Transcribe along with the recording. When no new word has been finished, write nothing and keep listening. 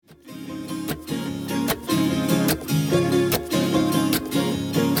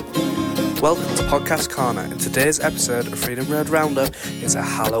Welcome to Podcast Corner. In today's episode of Freedom Road Roundup is a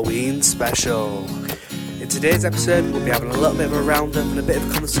Halloween special. In today's episode, we'll be having a little bit of a roundup and a bit of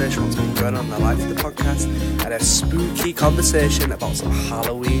a conversation on what's been going on in the life of the podcast and a spooky conversation about some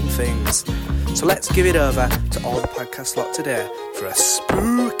Halloween things. So let's give it over to all the podcast lot today for a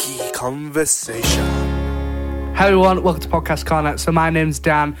spooky conversation. Hello everyone, welcome to Podcast Corner. So my name's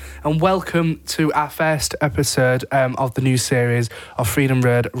Dan and welcome to our first episode of the new series of Freedom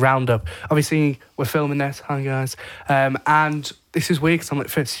Road Roundup. Obviously we're filming this, hi guys, and this is weird because I'm like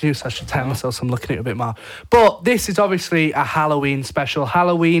 52, so I should tell myself so I'm looking at it a bit more. But this is obviously a Halloween special.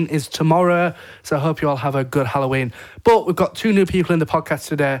 Halloween is tomorrow, so I hope you all have a good Halloween. But we've got two new people in the podcast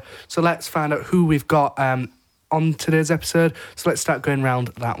today, so let's find out who we've got on today's episode. So let's start going round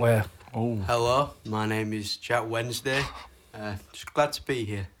that way. Oh. Hello, my name is Jack Wednesday. Just glad to be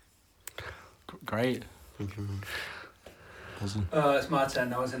here. Great. Thank you. It's my turn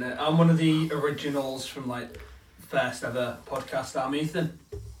now, isn't it? I'm one of the originals from first ever podcast. I'm Ethan.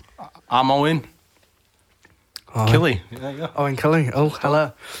 I'm Owen. Killy. Yeah. Owen Killy. Oh,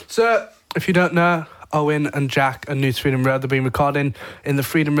 hello. So, if you don't know, Owen and Jack are new to Freedom Road. They've been recording in the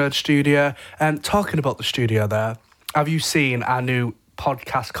Freedom Road studio. And talking about the studio there, have you seen our new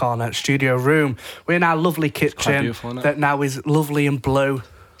Podcast Corner studio room? We're in our lovely kitchen that now is lovely and blue.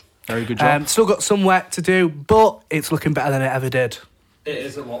 Very good job. Still got some work to do, but it's looking better than it ever did. It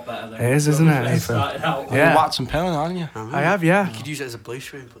is a lot better than it is, isn't it? It started out. Yeah. You wax and pen, aren't you? I have, yeah. You could use it as a blue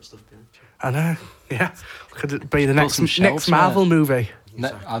screen and put stuff behind you. I know, yeah. Could it be the next Marvel movie?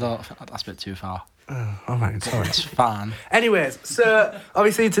 I don't. That's a bit too far. Oh, all right, sorry. It's fine. Anyways, so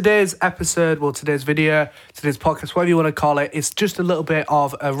obviously today's episode, today's video, today's podcast, whatever you want to call it, it's just a little bit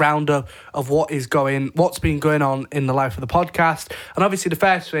of a roundup of what's been going on in the life of the podcast. And obviously the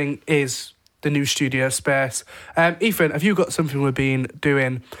first thing is the new studio space. Ethan, have you got something we've been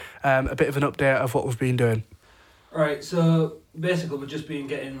doing, a bit of an update of what we've been doing? Right, so basically we've just been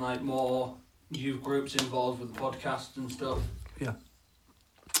getting more youth groups involved with the podcast and stuff.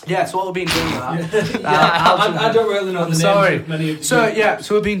 Yeah, so what we've been doing with that. I don't really know the names of many of the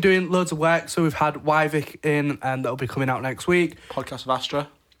so we've been doing loads of work. So we've had Wyvik in, and that'll be coming out next week. Podcast of Astra.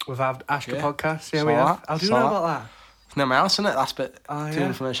 We've had Astra podcast. Yeah, saw we have. that. How do you know about that? It's near my house, isn't it? That's a bit too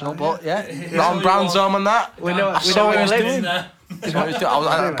informational, but yeah. Yeah. Not on Brown's Home and that. We know I saw what he was doing. there.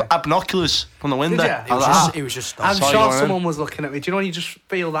 I had binoculars from the window. It was just I'm sure someone was looking at me. Do you know when you just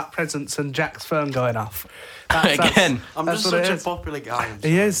feel that presence and Jack's phone going off? Again. I'm just such a popular guy.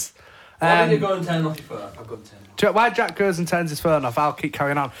 He is. Why did you go and turn off your phone? I've got to turn it off. Why Jack goes and turns his phone off, I'll keep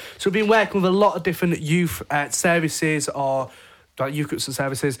carrying on. So we've been working with a lot of different youth services or youth groups and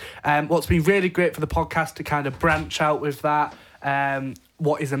services. What's been really great for the podcast to kind of branch out with that,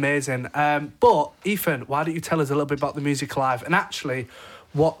 what is amazing. But Ethan, why don't you tell us a little bit about the Music Live and actually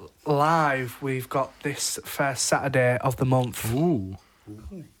what live we've got this first Saturday of the month. Ooh.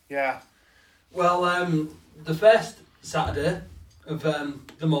 Yeah. Well, the first Saturday of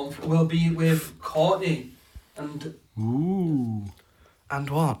the month will be with Courtney and... Ooh. And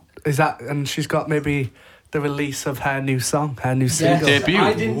what? Is that... And she's got maybe the release of her new song, her new single. Debut.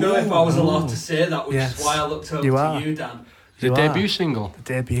 I didn't know if I was allowed to say that, which is why I looked over to you, Dan. The debut single? The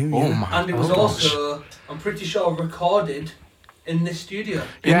debut, Oh my. And it was also, I'm pretty sure, recorded in this studio.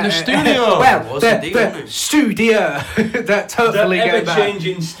 In the studio? Well, the studio. That totally the get that.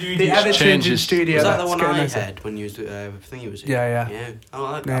 ever-changing studio. The ever-changing studio. Was that the that's one I getting us had when you was I think it was Yeah.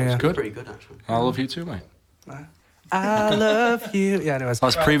 Oh, that was good. Pretty good, actually. I love you too, mate. I love you. Yeah, anyways.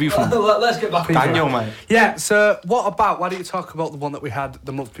 That's preview from Let's get back to Daniel, mate. Yeah, so why don't you talk about the one that we had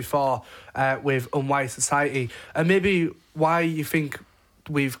the month before with Unwise Society and maybe why you think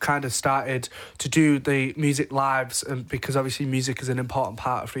we've kind of started to do the music lives, and because obviously music is an important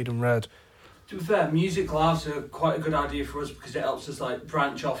part of Freedom Road. To be fair, music lives are quite a good idea for us because it helps us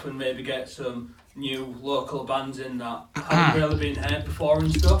branch off and maybe get some new local bands in that haven't really been heard before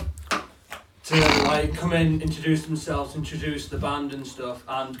and stuff. To come in, introduce themselves, introduce the band and stuff,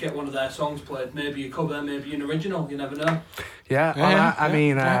 and get one of their songs played. Maybe a cover, maybe an original. You never know.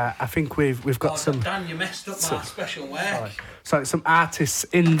 I think we've got some. Dan, you messed up my special work. Sorry, some artists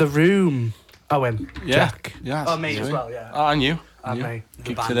in the room. Owen, Jack, yeah, me as well. Yeah, and you, and me.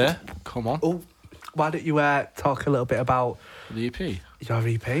 Keep today. Come on. Oh, why don't you talk a little bit about the EP? Your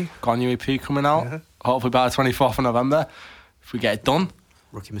EP. Got a new EP coming out. Hopefully by the 24th of November, if we get it done.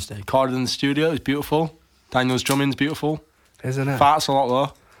 Rookie mistake. Recorded in the studio, it's beautiful. Daniel's drumming's beautiful. Isn't it? Farts a lot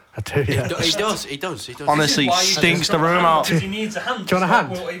though. I do, yeah. He does. Honestly, stinks the room out. Because he needs a hand. Do you want a hand?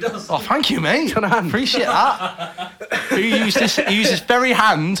 What he does. Oh, thank you, mate. Do you want a hand? Appreciate that. He used his very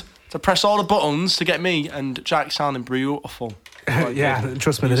hand to press all the buttons to get me and Jack sounding beautiful. Yeah,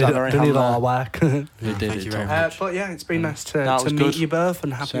 trust me, Use they that very need a hand lot of work. You did thank it, you very Tom. much. But yeah, it's been nice No, it to was meet good. you both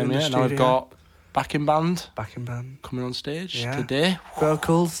and have you in Same the here. studio. Now we've got backing band backing band, coming on stage Yeah. today.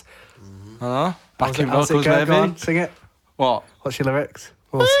 vocals. I know. Backing How's it vocals, go? Go maybe. on, sing it. What? What's your lyrics?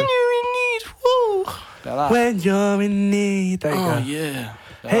 When you're in need, woo. Like that. When you're in need. There you Oh go. yeah.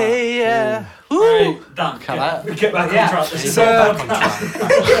 Like Hey, yeah. Right, Dan, Look at that. get back on Yeah. track. This is So- a podcast.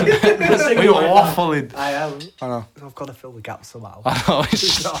 that. We were waffling. I am. I know. I've got to fill the gaps somehow. I know. There's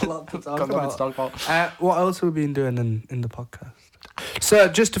It's not a lot to talk got nothing about. to talk about. What else have we been doing in the podcast? So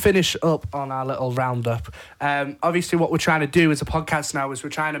just to finish up on our little roundup, obviously what we're trying to do as a podcast now is we're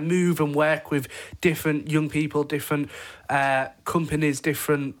trying to move and work with different young people, different companies,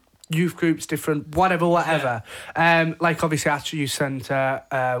 different youth groups, different whatever. Like obviously Astro Youth Centre,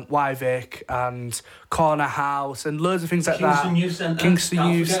 Wyvick and Corner House and loads of things like Kingston that. Youth Centre. Kingston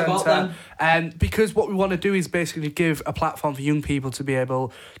Can't Youth forget about Centre. them. Because what we want to do is basically give a platform for young people to be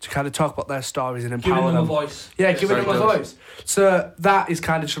able to kind of talk about their stories and empower Giving them a them. voice. Yeah, giving Very them a good. voice. So that is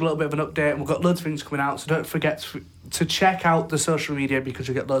kind of just a little bit of an update, and we've got loads of things coming out. So don't forget to check out the social media because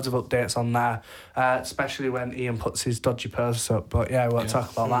you get loads of updates on there, especially when Ian puts his dodgy posts up. But yeah, we won't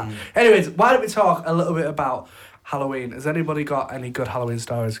talk about that. Anyways, why don't we talk a little bit about Halloween? Has anybody got any good Halloween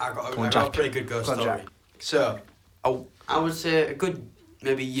stories? I got on, a Jack. pretty good ghost Go on, story. Jack. So, I would say a good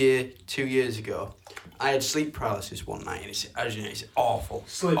maybe 2 years ago, I had sleep paralysis one night, and it's, as you know, it's awful.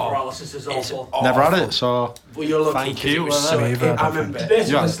 Sleep Awful. paralysis is It's awful. Never had awful. it, so Well, you're lucky. Thank 'cause you, It was well, so, I've heard I of remember. it.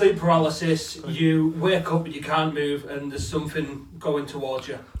 Basically, Yeah. sleep paralysis, you wake up and you can't move and there's something going towards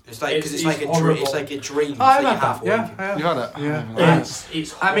you. It's like because it's, It's like a dream. horrible. It's like a dream. Oh, I've so you had that. have Yeah, one. I have. you had it. Yeah.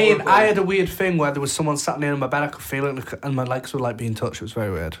 It's I mean, horrible. I had a weird thing where there was someone sat near my bed. I could feel it, and my legs were like being touched. It was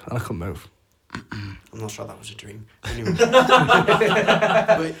very weird, and I couldn't move. I'm not sure that was a dream. Anyway.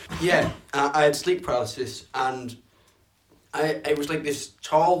 But yeah, I had sleep paralysis, and it was like this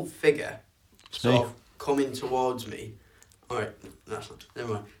tall figure sort me. of coming towards me. Alright, that's not.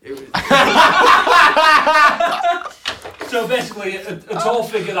 Never mind. It was, So basically, a tall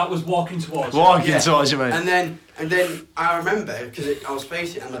figure that was walking towards you. Walking Yeah. towards you, mate. and then I remember because I was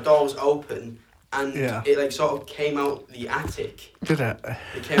facing, and the door was open, and Yeah. it like sort of came out the attic. Did it?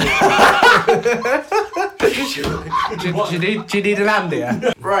 It came out. Do you need an hand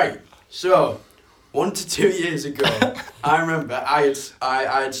here? Right. So, 1 to 2 years ago, I remember I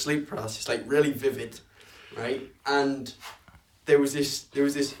had sleep paralysis, like really vivid, right? And there was this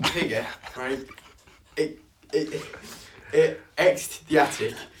figure, right? It exited the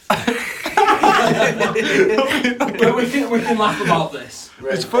attic. we can laugh about this.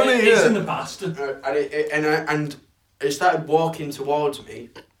 Right? It's funny, It's yeah. in the past. And it started walking towards me.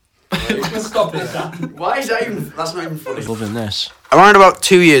 Right? Stop it, Dan. Why is that even? That's not even funny. I was loving this. Around about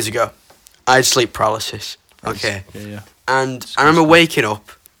 2 years ago, I had sleep paralysis. Okay. Yeah. And I remember waking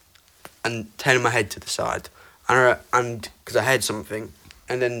up and turning my head to the side, and because I heard something,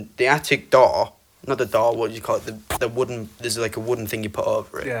 and then the attic door, not the door, what do you call it? The wooden. There's like a wooden thing you put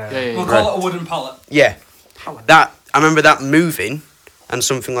over it. Yeah. We'll call it a wooden pallet. Yeah. That I remember that moving, and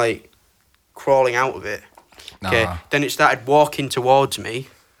something like crawling out of it. Okay. Nah. Then it started walking towards me,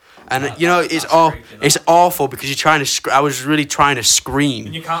 and That- you know that's it's creepy, it's awful because you're trying to. I was really trying to scream.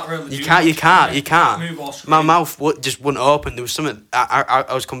 And you can't really You do can't. You much, can't. can You can't. move or scream. My mouth just wouldn't open. There was something.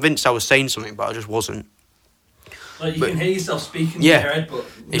 I was convinced I was saying something, but I just wasn't. Like, you but- can hear yourself speaking Yeah. in your head, but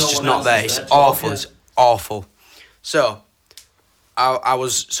It's no just one not else there. is It's to awful. help It's awful. So, I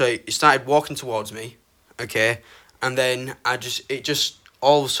was. So it started walking towards me, okay, and then it just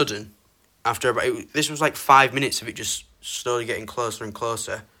all of a sudden, after this was like 5 minutes of it just slowly getting closer and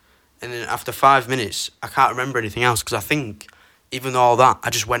closer, and then after 5 minutes, I can't remember anything else because I think even though all that, I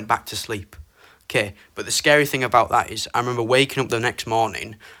just went back to sleep. Okay, but the scary thing about that is I remember waking up the next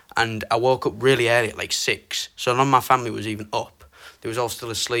morning and I woke up really early at like 6. So none of my family was even up. They was all still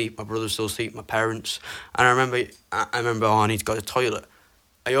asleep. My brother was still asleep, my parents. And I remember, oh, I need to go to the toilet.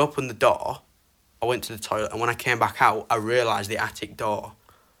 I opened the door, I went to the toilet, and when I came back out, I realised the attic door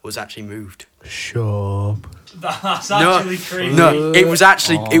was actually moved. Shut up. That's actually creepy. No, it was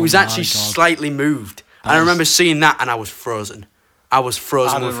actually Oh it was my actually God. slightly moved. And I That is- remember seeing that and I was frozen. I was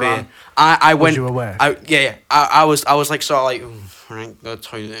frozen I'd with have fear. ran. I Was went. you aware? I was like sort of like, right, go to the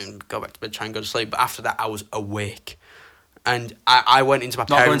toilet and go back to bed, try and go to sleep. But after that, I was awake, and I went into my Not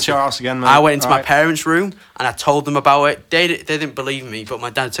going parents' to your house again, mate. I went into my Alright. parents' room and I told them about it. They didn't believe me, but my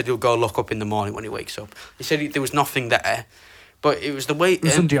dad said he'll go look up in the morning when he wakes up. He said there was nothing there, but it was the way. It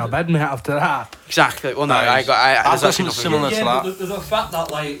was under your bed, mate, after that. Exactly. Well, no, Nice. there's got actually something nothing. similar. Yeah, to but that. the fact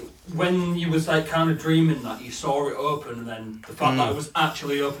that, like, when you was, like, kind of dreaming that you saw it open, and then the fact that it was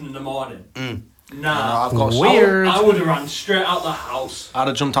actually open in the morning, Nah. I've got Weird. I would have ran straight out the house. I'd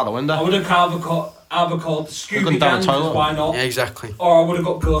have jumped out the window. I would have either called the Scooby gone down Gang, the toilet. why not? Yeah, exactly. Or I would have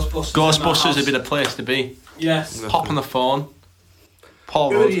got Ghostbusters. Ghostbusters would be the place to be. Yes. Pop on the phone.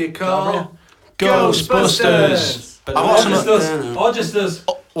 Paul Who Rudd. do you call? Ghostbusters. But I want Or just us.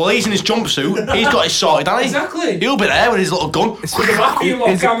 Well, he's in his jumpsuit. He's got it sorted, hasn't he? Exactly. He'll be there with his little gun. With the vacuum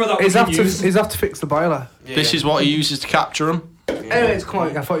or camera that we He's can have to. use. He's have to fix the boiler. This is what he uses to capture them. Anyways, come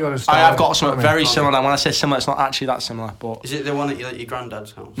on. I thought you were. I have got something very similar. When I say similar, it's not actually that similar, but Is it the one at your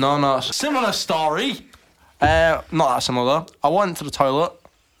granddad's house? no, similar story. Not that similar though. I went to the toilet.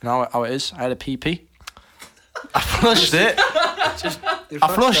 You know how it is. I had a pee. I flushed it.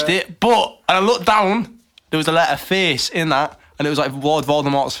 I flushed it, but and I looked down. There was a letter face in that, and it was like Lord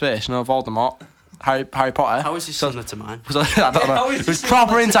Voldemort's face. You know, Voldemort, Harry Potter. How is this similar to mine? I don't know. How is It was this proper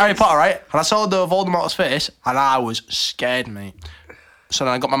similar into to Harry this? Potter, right? And I saw the Voldemort's face, and I was scared, mate. So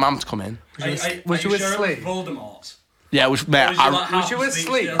then I got my mum to come in. Was you sure asleep? it was Voldemort? Yeah, it was. Mate, Was you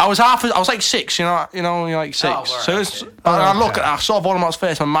asleep? I was I was like 6, you know, you're like 6. right, So it's, okay. I saw Voldemort's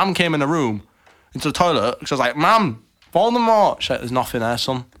face. My mum came in the room, into the toilet, because I was like, "Mum, Voldemort." She's like, "There's nothing there,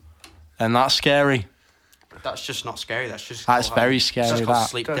 son," and that's scary. That's just not scary. That's just. That's very scary, That's called that.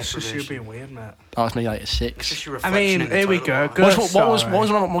 sleep That's just you deprivation. being weird, mate. That was me like at It's 6. just your I reflection mean, in the here we toilet go. bowl. Good. What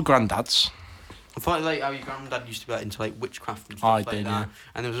was one of my granddad's? I thought like how your granddad used to be like, into like witchcraft and I stuff like did, that. yeah.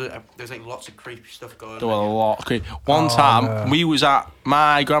 And there was like lots of creepy stuff going There were a on. lot of creep. One time, no. we was at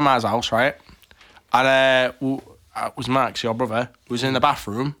my grandma's house, right? And it was Max, your brother, was in the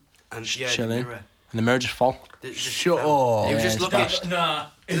bathroom, And chilling, the mirror. and the mirror just fell. It just Shut fell. up. He was Yeah, just it's looking. Nah.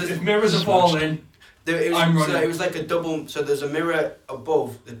 If mirrors are falling, I'm running. It was like a double. So there's a mirror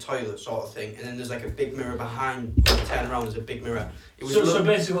above the toilet sort of thing, and then there's like a big mirror behind. When you turn around, there's a big mirror. It was so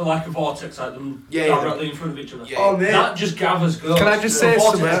basically like a vortex, like them directly in front of each other. Yeah. Oh, mate. That just gathers ghosts. Can I just The say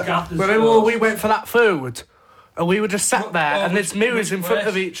vortex something? gathers Remember ghosts. when we went for that food? And we were just sat there, and there's mirrors which in front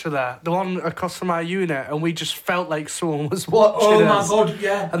of place? each other. The one across from our unit, and we just felt like someone was watching Oh my us. god,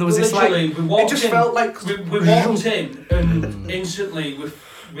 yeah. And there was this, like- Literally, we walked it just in, felt like- we walked in, and instantly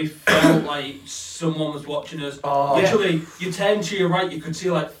we felt like someone was watching us. Oh. Literally, you turned to your right, you could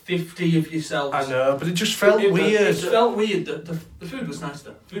see like 50 of yourselves. I know, but it just felt weird. It felt weird. The food was nice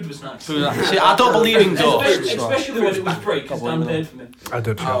though. Food was nice. See, I don't believe in ghosts. Especially when it was free, because Dan paid for me. I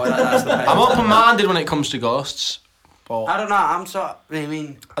did. Oh, that's the I'm open-minded when it comes to ghosts, but I don't know. I'm so. I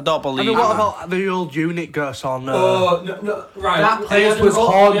mean, I don't I believe. mean, what about the old unit ghosts on? Oh, no, right. That place We had an was old-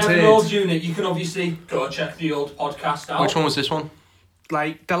 We had haunted. an old unit. You can obviously go check the old podcast out. Which one was this one?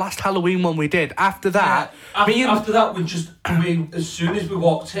 Like the last Halloween one we did. After that, After that, as soon as we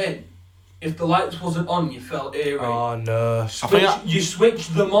walked in, if the lights wasn't on, you felt eerie. oh no. You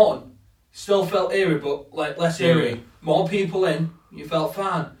switched them on, still felt eerie, but like less eerie. More people in, you felt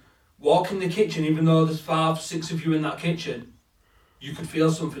fine. Walk in the kitchen, even though there's 5, 6 of you in that kitchen, you could feel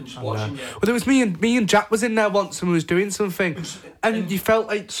something just watching you. Well, there was me and Jack was in there once and we was doing something, and you felt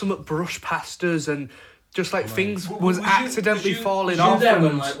like something brushed past us and just like things was accidentally falling off. Was you there and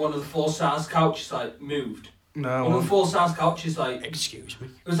when like one of the full-size couches like moved? no, One of the full-size couches like excuse me.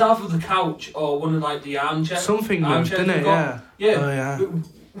 it was either the couch or one of like the armchairs. something moved, armchairs didn't it? we got. Yeah. Yeah. Oh yeah.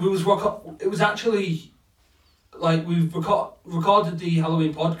 We was it was actually like we recorded the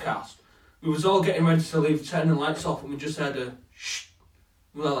Halloween podcast. We was all getting ready to leave, turning the lights off, and we just had a shh.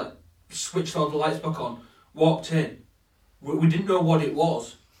 We like switched all the lights back on. Walked in. We didn't know what it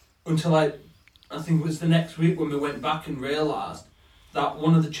was until like I think it was the next week when we went back and realised that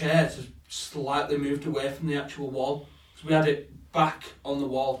one of the chairs has slightly moved away from the actual wall. So we had it back on the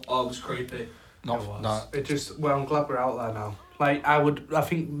wall. Oh, it was creepy. It just. Well, I'm glad we're out there now. Like I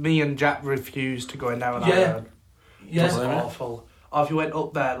think me and Jack refused to go in there with Yeah. Iron. Yes. It was awful. Or if you went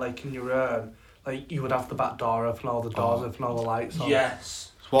up there like in your own, like you would have the back door open, all the doors open, all the lights on.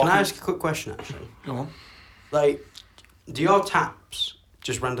 Yes. Can I ask a quick question? Actually, Go on. like, do your taps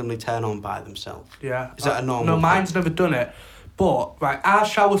just randomly turn on by themselves? Yeah. Is that a normal No, thing? mine's never done it. But right, our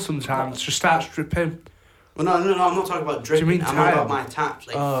shower sometimes just starts dripping. Well, no, I'm not talking about dripping. mean I'm time? about my taps.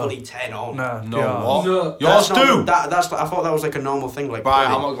 They Oh. fully turn on. No. No, yeah. what? No. Yours That's not- do. That's. I thought that was like a normal thing. Like, Right,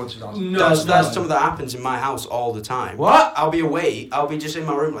 really. I'm not going to that. No, That's no. something that happens in my house all the time. What? I'll be awake. I'll be just in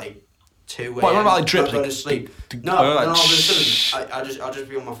my room like 2 What about, like, drip, not going like, to sleep. No, like, then all of a sudden, I'll just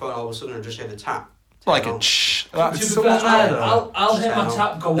be on my phone. All of a sudden, I'll just hear the tap. Like turn a on. shh. To That's be someone fair, there, though. I'll hit my No.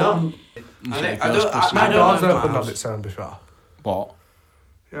 tap go No. on. I don't My know door's about opened house. on its own before. What?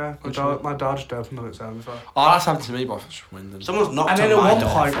 Yeah, my door just opened on its own before. Oh, that's happened to me, but it's just wind. Someone's knocked And then on at my one door.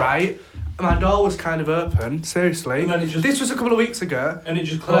 point, right, my door was kind of open, seriously. And then it just- This was a couple of weeks ago. And it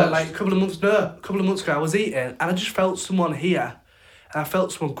just closed. Like a couple of months ago, I was eating and I just felt someone here. and I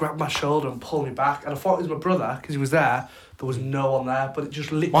felt someone grab my shoulder and pull me back, and I thought it was my brother because he was there. There was no one there, but it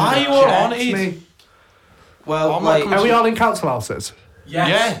just literally. Why are you all on ejects it? me. Well, Are we all in council houses? Yes.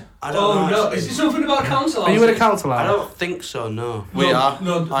 Yeah. I don't know. No, actually. is there something about council Are you in a council I house? don't think so. No. We are.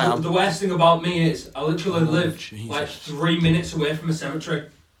 No, I am. the worst thing about me is I literally live Jesus. like 3 minutes away from a cemetery.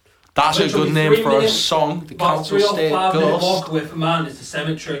 That's a Literally good name 3 for a minutes, song. The About council 3 or state 5 minute ghost. walk away from mine is the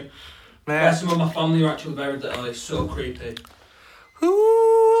cemetery. Where Mate. some of my family are actually buried there. It's so creepy.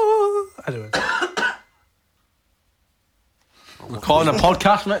 Ooh. Anyway. Recording a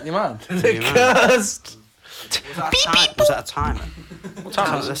podcast, mate, you man. Cursed. Was that a timer? What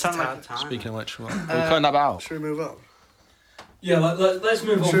time is That it? sounded like a timer. Speaking of which, we're cutting that out. Should we move on? Yeah, let's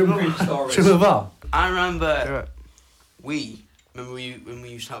move on Should from we creepy stories. Should we move on? I Do remember it. when we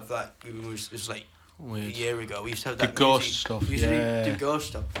used to have that. It was like a Weird. year ago. We used to have The that ghost music. stuff, We used to yeah. do ghost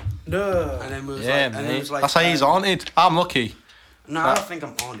stuff, No. and then we was Yeah, like, and then it mate. was like, That's how he's haunted. I'm lucky. No, I don't think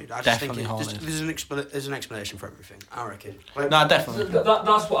I'm haunted. I just think Definitely haunted. there's an explanation for everything. I reckon. Like, No, definitely.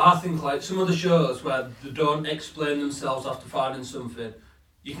 That's what I think. Like some of the shows where they don't explain themselves after finding something,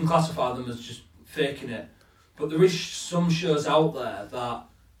 you can classify them as just faking it. But there is some shows out there that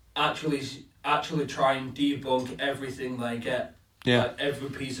actually try and debunk everything they get. Yeah. Like every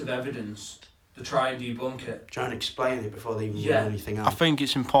piece of evidence, they try and debunk it. try and explain it before they even Yeah. know anything I else. think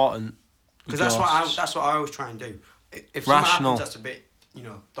it's important. Because that's what I always try and do. If something Rational. happens that's a bit,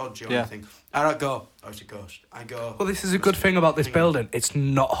 dodgy or Yeah. anything, I don't go, oh, it's a ghost. I go, Well, this is a good thing about this building. It's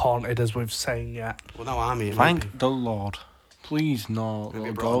not haunted, as we've saying yet. well, no, I'm here. might be. Thank the Lord. Please, no. Maybe Little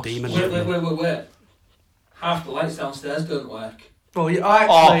it brought a ghost. demon. Wait. Half the lights downstairs don't work. Well, you Oh,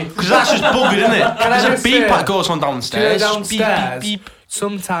 actually. because that's just buggered, isn't it? Can I There's a just beep say- that goes on Do you know downstairs. downstairs? Beep, beep, beep.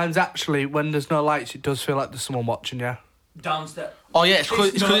 Sometimes, actually, when there's no lights, it does feel like there's someone watching you. Downstairs. Oh, yeah, it's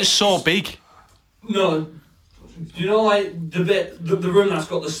because it's so big. No. Do you know like the room that's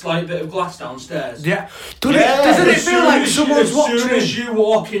got the slight bit of glass downstairs? Yeah. Doesn't it feel like someone's watching? As soon as you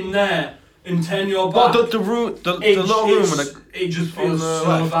walk in there and turn your Oh, back, the room, the little room with it just on feels the so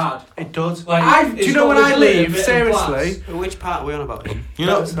left. bad. It does. Like, do it's you know got when I this little leave? bit of Seriously. Which part are we on about? You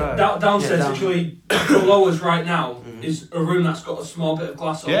know, Downstairs, Yeah, down. literally, below us right now is a room that's got a small bit of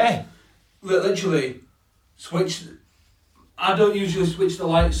glass on. yeah. Literally, switch. I don't usually switch the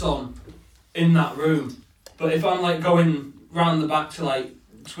lights on in that room, but if I'm like going round the back to like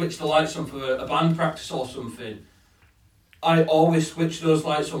switch the lights on for a band practice or something, I always switch those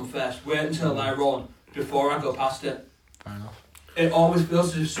lights on first. Wait until they're on before I go past it. Fair enough. It always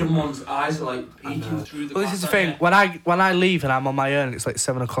feels as if someone's eyes are like peeking through the Well, this glass is the at thing. you. When I leave and I'm on my own, it's like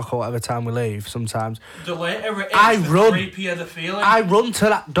 7 o'clock or whatever time we leave. Sometimes The later it is, I the run. creepier the feeling. I run to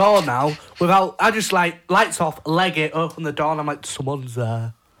that door now without. I just like lights off, leg it, open the door, and I'm like, someone's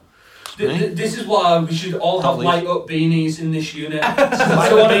there. This is why we should all have Don't leave. light up beanies in this unit. Light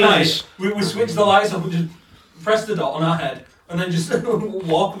so up on a night, beanies. we switch the lights off and just press the dot on our head and then just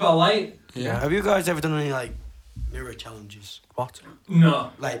walk with our light. Yeah. Have you guys ever done any like mirror challenges? What?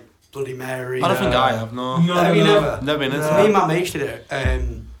 No. Like Bloody Mary? I don't think I have, no. No, Have you no. never? Never been into Me that. and my mates did it.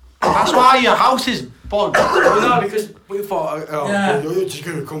 That's why your house is bogged. Well, no, because we thought, Yeah. you're just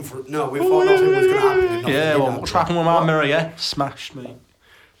going to come for it. No, we thought nothing was going to happen. and nothing Yeah, did well, happen. what's happened with my mirror, yeah? Smashed me.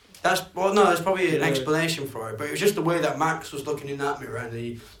 There's probably an explanation for it, but it was just the way that Max was looking in that mirror,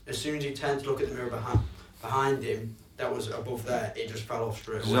 and as soon as he turned to look at the mirror behind him, that was above there, it just fell off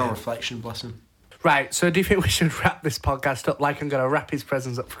straight There's away. no reflection, bless him. Right. So, do you think we should wrap this podcast up like I'm going to wrap his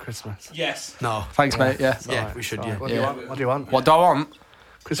presents up for Christmas? Yes. No. Thanks, mate, yeah. Yeah, Alright, we should, alright. yeah. What do you Yeah. want? What do you want? What do I want? Some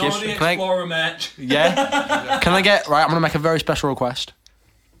Christmas. of the Can I- Explorer merch. Yeah. Can I get, right, I'm going to make a very special request.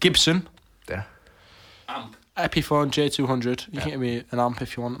 Gibson, Yeah. Amp. Epiphone J200. You can get me an amp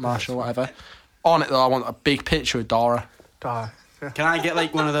if you want, Marshall, whatever. On it, though, I want a big picture of Dora. Die. Can I get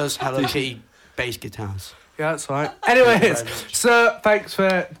like one of those Hello Kitty bass guitars? Yeah, that's all right. Anyways, so thanks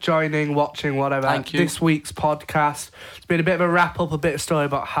for joining, watching, whatever. Thank you. This week's podcast. It's been a bit of a wrap up, a bit of story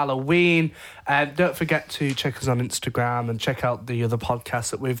about Halloween. Don't forget to check us on Instagram and check out the other podcasts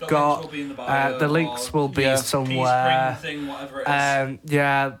that we've The got. links will be in the bio The links or will be yeah, somewhere. Teespring thing, whatever it is.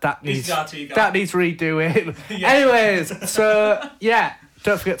 Yeah, that He's needs got it. that needs redoing. Yeah. Anyways, so yeah,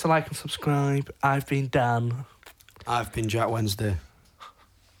 don't forget to like and subscribe. I've been Dan. I've been Jack Wednesday.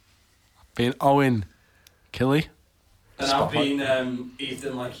 Being Owen. Killy. And I've been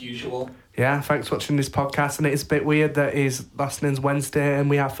Ethan like usual. Yeah, thanks for watching this podcast. And it is a bit weird that his last name's Wednesday and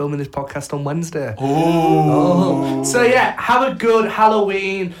we are filming this podcast on Wednesday. Oh. So yeah, have a good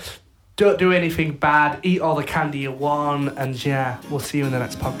Halloween. Don't do anything bad. Eat all the candy you want. And yeah, we'll see you in the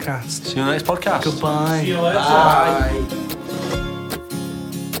next podcast. See you in the next podcast. Goodbye. See you later. Bye.